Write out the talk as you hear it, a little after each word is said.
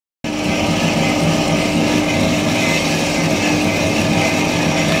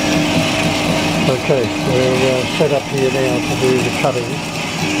Okay, we're set up here now to do the cutting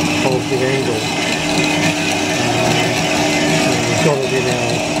of the angle. We've got it in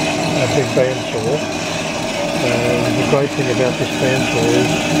our big bandsaw. The great thing about this bandsaw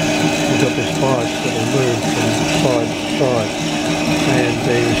is we've got this vice that will move from side to side, and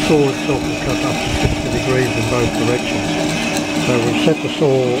the saw itself will cut up to 60 degrees in both directions. So we've set the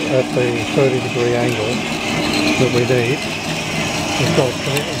saw at the 30-degree angle that we need. We've got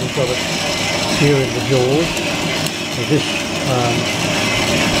it here in the jaws. So this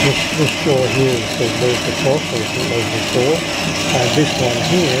jaw here has been moved across as before, and this one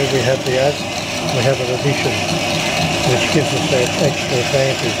here we have an addition which gives us that extra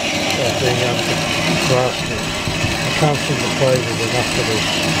advantage of being able to grasp this. I can't sing the praises enough for this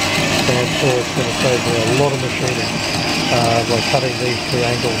bandsaw. It's going to save me a lot of machining by cutting these two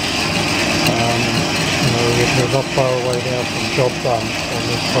angles. We're not far away now from job done on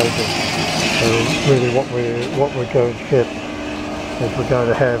this project. So really what we're going to get is we're going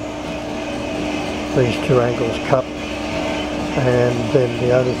to have these two angles cut, and then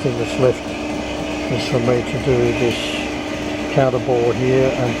the only thing that's left is for me to do this counter bore here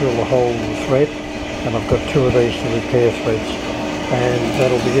and drill a hole in the thread, and I've got two of these to repair threads, and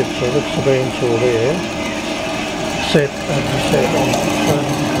that'll be it. So that's the bandsaw there, set as we said on 30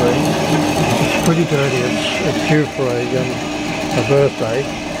 degrees. It's pretty dirty, it's due for a birthday.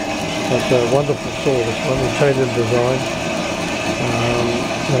 It's a wonderful saw, this one, Italian design,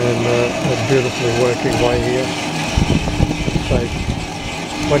 and a beautifully working way here. Save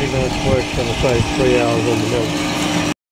 20 minutes work, it's going to save 3 hours on the mill.